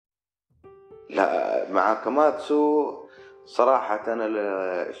لا، مع كوماتسو صراحة أنا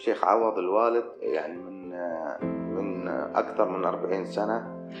الشيخ عوض الوالد يعني من أكثر من 40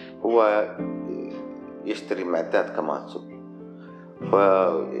 سنة هو يشتري معدات كوماتسو،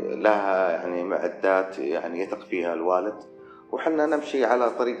 فلها يعني معدات يعني يثق فيها الوالد، وحنا نمشي على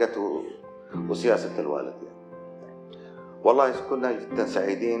طريقة وسياسة الوالد يعني. والله كنا جدا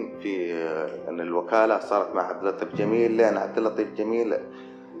سعيدين في أن الوكالة صارت مع عبد اللطيف جميل، لأن عبد اللطيف جميل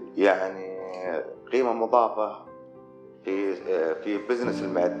يعني قيمة مضافة في بزنس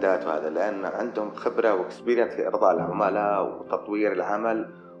المعدات، وهذا لأن عندهم خبرة واكسبيرينس في إرضاء العملاء وتطوير العمل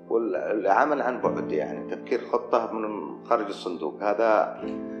والعمل عن بعد، يعني تفكير خطة من خارج الصندوق. هذا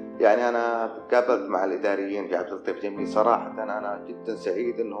يعني أنا تقابلت مع الإداريين في عبد اللطيف جميل، صراحة أنا جدا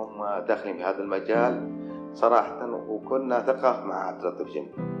سعيد أنهم داخلين في هذا المجال صراحة، وكنا ثقة مع عبد اللطيف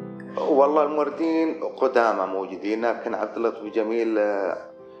جميل. والله الموردين قدامى موجودين، لكن عبد اللطيف جميل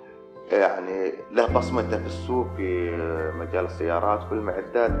يعني له بصمته في السوق في مجال السيارات، في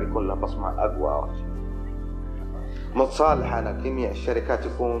المعدات بيكون له بصمة أقوى. متصالح أنا جميع الشركات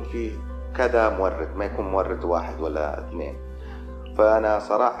يكون فيه كذا مورد، ما يكون مورد واحد ولا اثنين. فأنا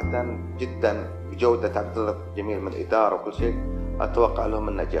صراحة جدا بجودة عبد اللطيف جميل من الإدارة وكل شيء أتوقع لهم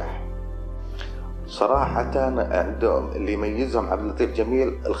النجاح. صراحة عندهم اللي يميزهم عبد اللطيف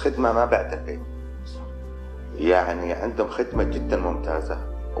جميل الخدمة ما بعد البيع، يعني عندهم خدمة جدا ممتازة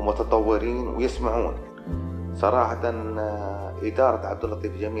ومتطورين ويسمعون. صراحة إدارة عبد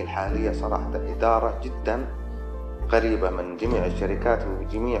اللطيف جميل حاليا صراحة إدارة جدا قريبة من جميع الشركات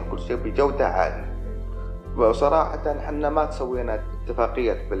وجميع كل شيء بجودة عالية. وصراحة حنا ما تسوينا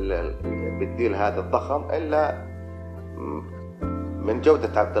اتفاقية بالديل هذا الضخم إلا من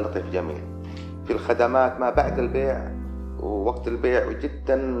جودة عبد اللطيف جميل في الخدمات ما بعد البيع ووقت البيع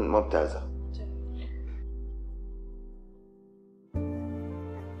جدا ممتازة.